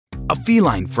A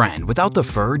feline friend without the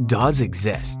fur does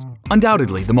exist.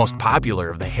 Undoubtedly, the most popular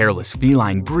of the hairless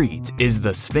feline breeds is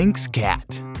the Sphynx cat.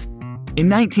 In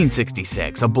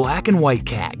 1966, a black and white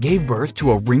cat gave birth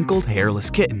to a wrinkled hairless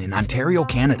kitten in Ontario,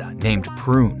 Canada named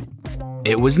Prune.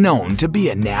 It was known to be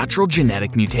a natural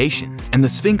genetic mutation, and the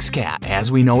Sphynx cat as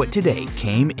we know it today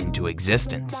came into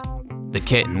existence. The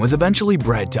kitten was eventually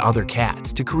bred to other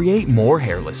cats to create more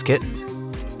hairless kittens.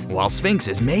 While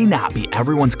Sphynxes may not be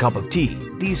everyone's cup of tea,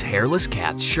 these hairless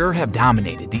cats sure have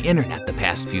dominated the internet the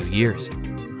past few years.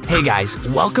 Hey guys,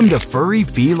 welcome to Furry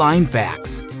Feline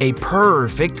Facts, a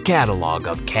perfect catalog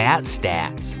of cat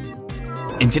stats.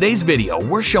 In today's video,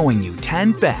 we're showing you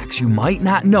 10 facts you might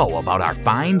not know about our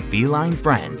fine feline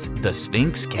friends, the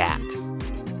Sphynx cat.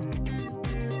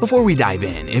 Before we dive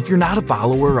in, if you're not a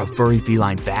follower of Furry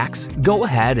Feline Facts, go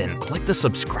ahead and click the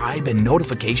subscribe and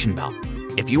notification bell.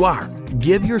 If you are,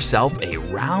 give yourself a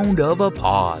round of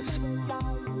applause.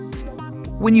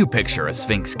 When you picture a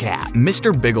Sphynx cat,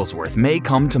 Mr. Bigglesworth may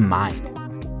come to mind.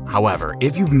 However,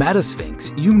 if you've met a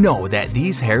Sphynx, you know that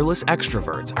these hairless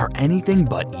extroverts are anything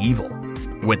but evil.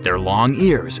 With their long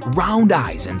ears, round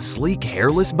eyes, and sleek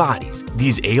hairless bodies,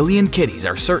 these alien kitties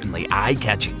are certainly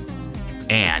eye-catching.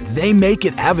 And they make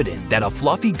it evident that a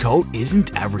fluffy coat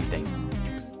isn't everything.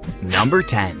 Number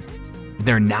 10.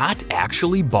 They're not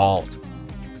actually bald.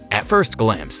 At first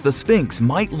glimpse, the Sphynx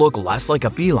might look less like a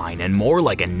feline and more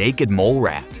like a naked mole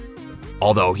rat.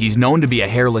 Although he's known to be a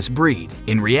hairless breed,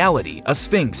 in reality, a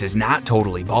Sphynx is not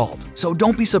totally bald, so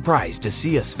don't be surprised to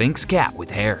see a Sphynx cat with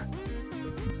hair.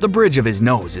 The bridge of his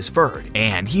nose is furred,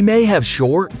 and he may have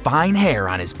short, fine hair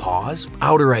on his paws,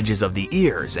 outer edges of the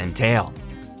ears, and tail.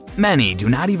 Many do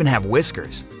not even have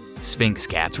whiskers. Sphynx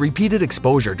cats' repeated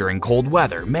exposure during cold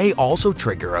weather may also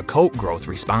trigger a coat growth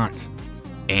response.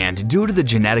 And due to the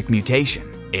genetic mutation,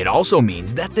 it also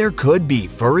means that there could be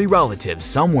furry relatives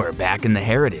somewhere back in the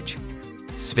heritage.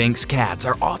 Sphynx cats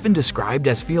are often described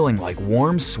as feeling like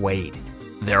warm suede.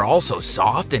 They're also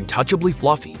soft and touchably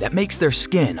fluffy that makes their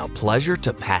skin a pleasure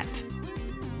to pet.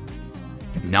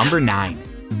 Number 9.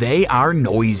 They are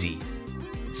noisy.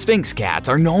 Sphynx cats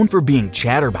are known for being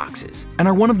chatterboxes and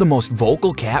are one of the most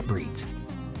vocal cat breeds.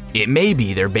 It may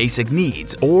be their basic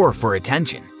needs or for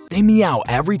attention. They meow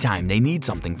every time they need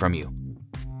something from you.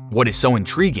 What is so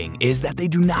intriguing is that they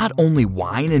do not only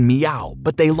whine and meow,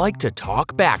 but they like to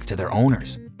talk back to their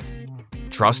owners.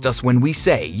 Trust us when we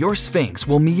say your Sphynx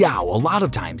will meow a lot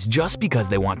of times just because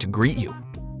they want to greet you.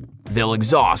 They'll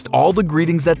exhaust all the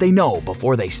greetings that they know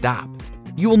before they stop.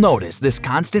 You will notice this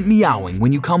constant meowing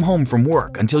when you come home from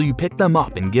work until you pick them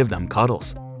up and give them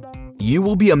cuddles. You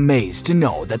will be amazed to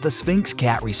know that the Sphynx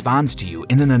cat responds to you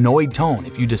in an annoyed tone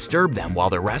if you disturb them while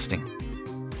they're resting.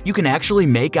 You can actually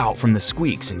make out from the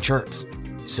squeaks and chirps.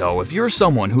 So if you're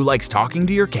someone who likes talking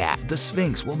to your cat, the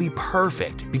Sphynx will be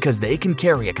perfect because they can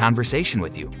carry a conversation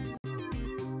with you.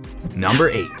 Number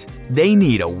 8. They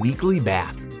need a weekly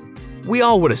bath. We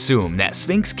all would assume that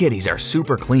Sphynx kitties are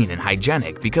super clean and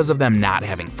hygienic because of them not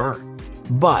having fur.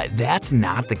 But that's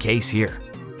not the case here.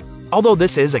 Although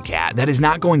this is a cat that is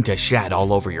not going to shed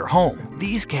all over your home,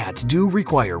 these cats do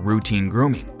require routine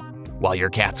grooming. While your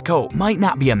cat's coat might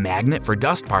not be a magnet for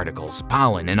dust particles,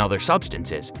 pollen, and other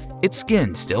substances, its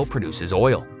skin still produces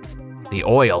oil. The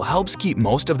oil helps keep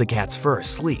most of the cat's fur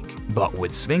sleek, but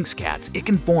with Sphynx cats, it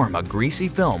can form a greasy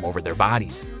film over their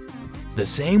bodies. The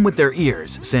same with their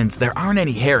ears, since there aren't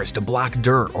any hairs to block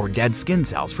dirt or dead skin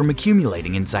cells from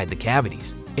accumulating inside the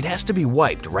cavities. It has to be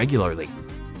wiped regularly.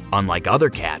 Unlike other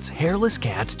cats, hairless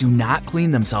cats do not clean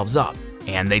themselves up,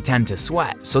 and they tend to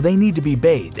sweat, so they need to be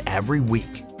bathed every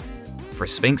week. For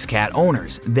Sphynx cat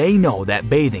owners, they know that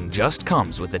bathing just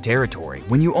comes with the territory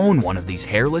when you own one of these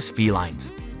hairless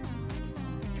felines.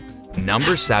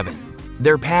 Number 7.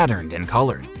 They're patterned and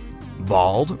colored.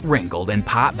 Bald, wrinkled, and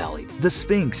pot-bellied, the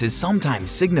Sphynx is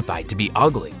sometimes signified to be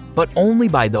ugly, but only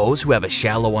by those who have a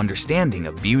shallow understanding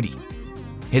of beauty.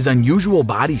 His unusual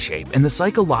body shape and the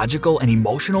psychological and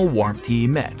emotional warmth he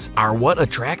emits are what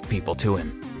attract people to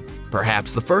him.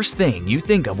 Perhaps the first thing you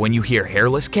think of when you hear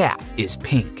hairless cat is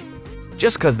pink.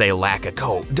 Just because they lack a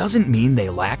coat doesn't mean they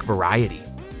lack variety.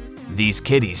 These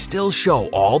kitties still show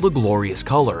all the glorious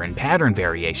color and pattern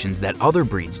variations that other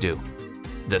breeds do.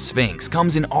 The Sphynx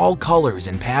comes in all colors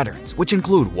and patterns, which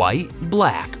include white,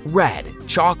 black, red,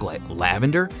 chocolate,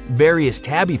 lavender, various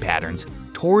tabby patterns,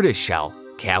 tortoiseshell,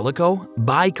 calico,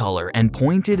 bicolor, and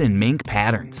pointed and mink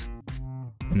patterns.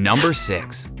 Number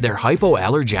 6. They're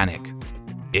hypoallergenic.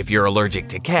 If you're allergic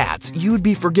to cats, you'd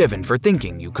be forgiven for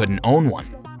thinking you couldn't own one.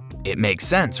 It makes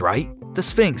sense, right? The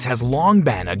Sphynx has long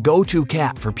been a go-to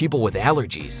cat for people with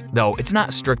allergies, though it's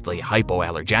not strictly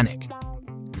hypoallergenic.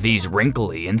 These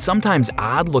wrinkly and sometimes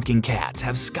odd-looking cats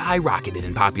have skyrocketed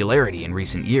in popularity in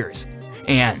recent years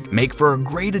and make for a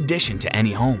great addition to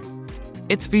any home.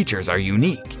 Its features are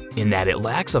unique in that it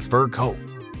lacks a fur coat.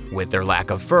 With their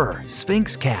lack of fur,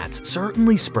 Sphynx cats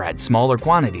certainly spread smaller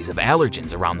quantities of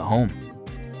allergens around the home.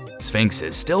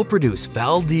 Sphynxes still produce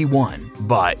FeL-D1,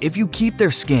 but if you keep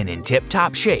their skin in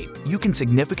tip-top shape, you can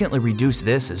significantly reduce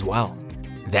this as well.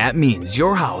 That means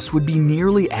your house would be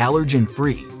nearly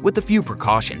allergen-free with a few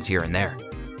precautions here and there.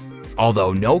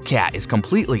 Although no cat is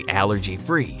completely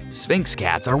allergy-free, Sphynx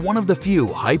cats are one of the few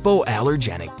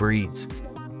hypoallergenic breeds.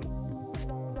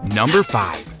 Number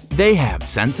 5. They have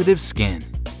sensitive skin.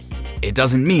 It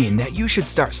doesn't mean that you should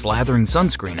start slathering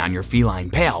sunscreen on your feline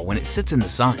pal when it sits in the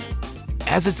sun.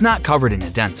 As it's not covered in a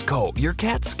dense coat, your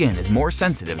cat's skin is more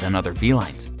sensitive than other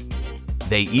felines.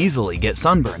 They easily get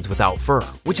sunburns without fur,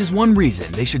 which is one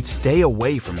reason they should stay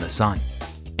away from the sun.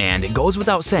 And it goes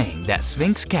without saying that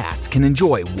Sphynx cats can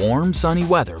enjoy warm, sunny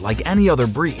weather like any other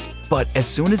breed, but as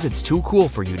soon as it's too cool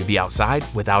for you to be outside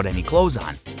without any clothes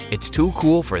on, it's too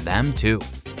cool for them too.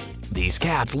 These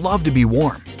cats love to be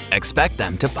warm. Expect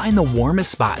them to find the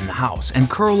warmest spot in the house and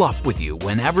curl up with you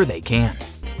whenever they can.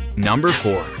 Number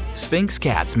 4. Sphynx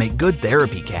cats make good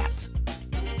therapy cats.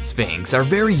 Sphynx are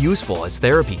very useful as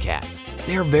therapy cats.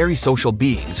 They are very social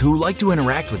beings who like to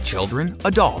interact with children,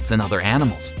 adults, and other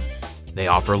animals. They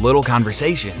offer little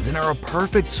conversations and are a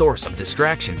perfect source of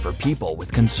distraction for people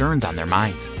with concerns on their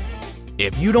minds.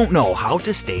 If you don't know how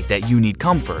to state that you need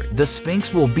comfort, the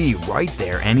Sphynx will be right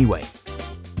there anyway.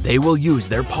 They will use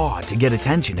their paw to get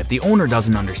attention if the owner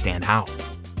doesn't understand how.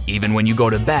 Even when you go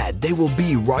to bed, they will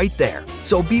be right there,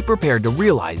 so be prepared to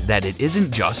realize that it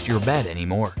isn't just your bed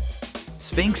anymore.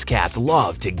 Sphynx cats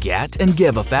love to get and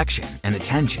give affection and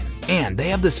attention, and they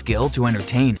have the skill to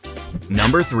entertain.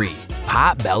 Number 3.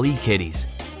 Pot-bellied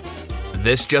kitties.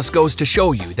 This just goes to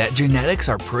show you that genetics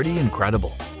are pretty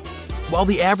incredible. While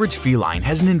the average feline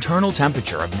has an internal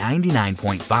temperature of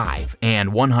 99.5 and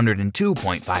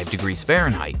 102.5 degrees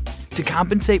Fahrenheit, to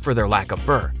compensate for their lack of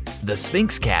fur, the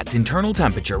Sphynx cat's internal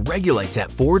temperature regulates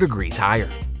at 4 degrees higher.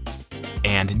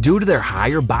 And due to their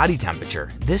higher body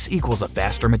temperature, this equals a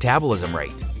faster metabolism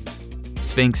rate.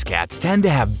 Sphynx cats tend to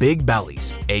have big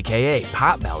bellies, aka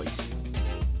pot bellies.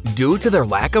 Due to their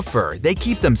lack of fur, they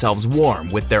keep themselves warm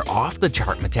with their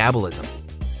off-the-chart metabolism.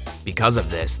 Because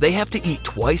of this, they have to eat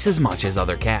twice as much as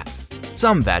other cats.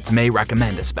 Some vets may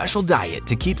recommend a special diet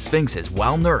to keep Sphynxes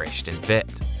well-nourished and fit.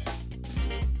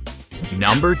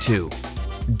 Number 2.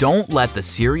 Don't let the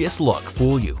serious look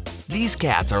fool you. These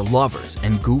cats are lovers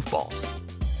and goofballs.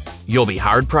 You'll be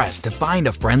hard-pressed to find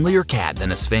a friendlier cat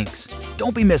than a Sphynx.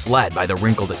 Don't be misled by the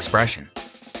wrinkled expression.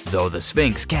 Though the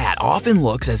Sphynx cat often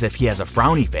looks as if he has a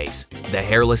frowny face, the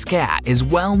hairless cat is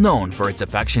well known for its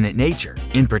affectionate nature,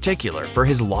 in particular for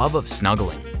his love of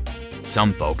snuggling.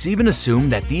 Some folks even assume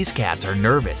that these cats are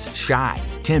nervous, shy,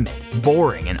 timid,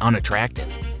 boring, and unattractive,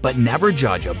 but never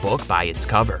judge a book by its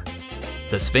cover.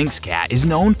 The Sphynx cat is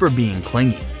known for being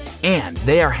clingy, and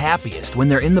they are happiest when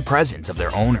they're in the presence of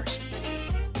their owners.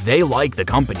 They like the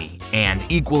company, and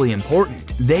equally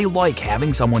important, they like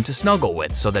having someone to snuggle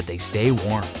with so that they stay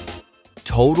warm.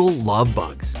 Total love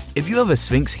bugs. If you have a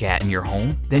Sphynx cat in your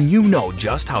home, then you know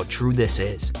just how true this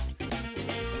is.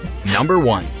 Number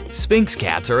 1. Sphynx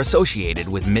cats are associated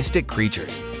with mystic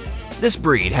creatures. This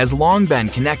breed has long been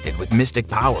connected with mystic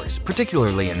powers,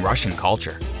 particularly in Russian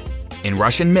culture. In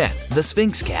Russian myth, the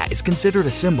Sphynx cat is considered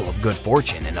a symbol of good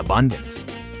fortune and abundance.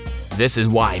 This is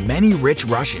why many rich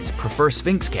Russians prefer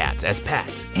Sphynx cats as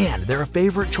pets, and they're a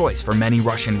favorite choice for many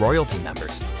Russian royalty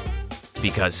members.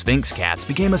 Because Sphynx cats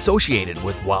became associated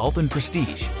with wealth and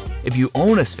prestige, if you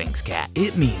own a Sphynx cat,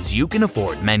 it means you can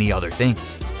afford many other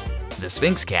things. The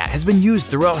Sphynx cat has been used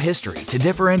throughout history to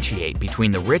differentiate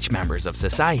between the rich members of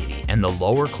society and the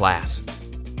lower class.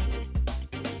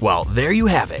 Well, there you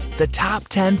have it, the top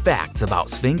 10 facts about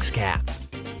Sphynx cats.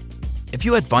 If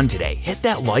you had fun today, hit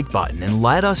that like button and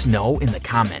let us know in the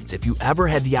comments if you ever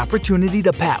had the opportunity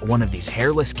to pet one of these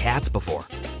hairless cats before.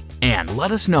 And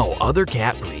let us know other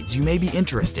cat breeds you may be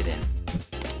interested in.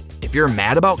 If you're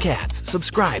mad about cats,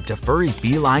 subscribe to Furry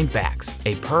Feline Facts,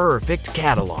 a perfect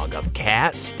catalog of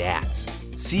cat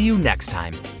stats. See you next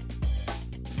time.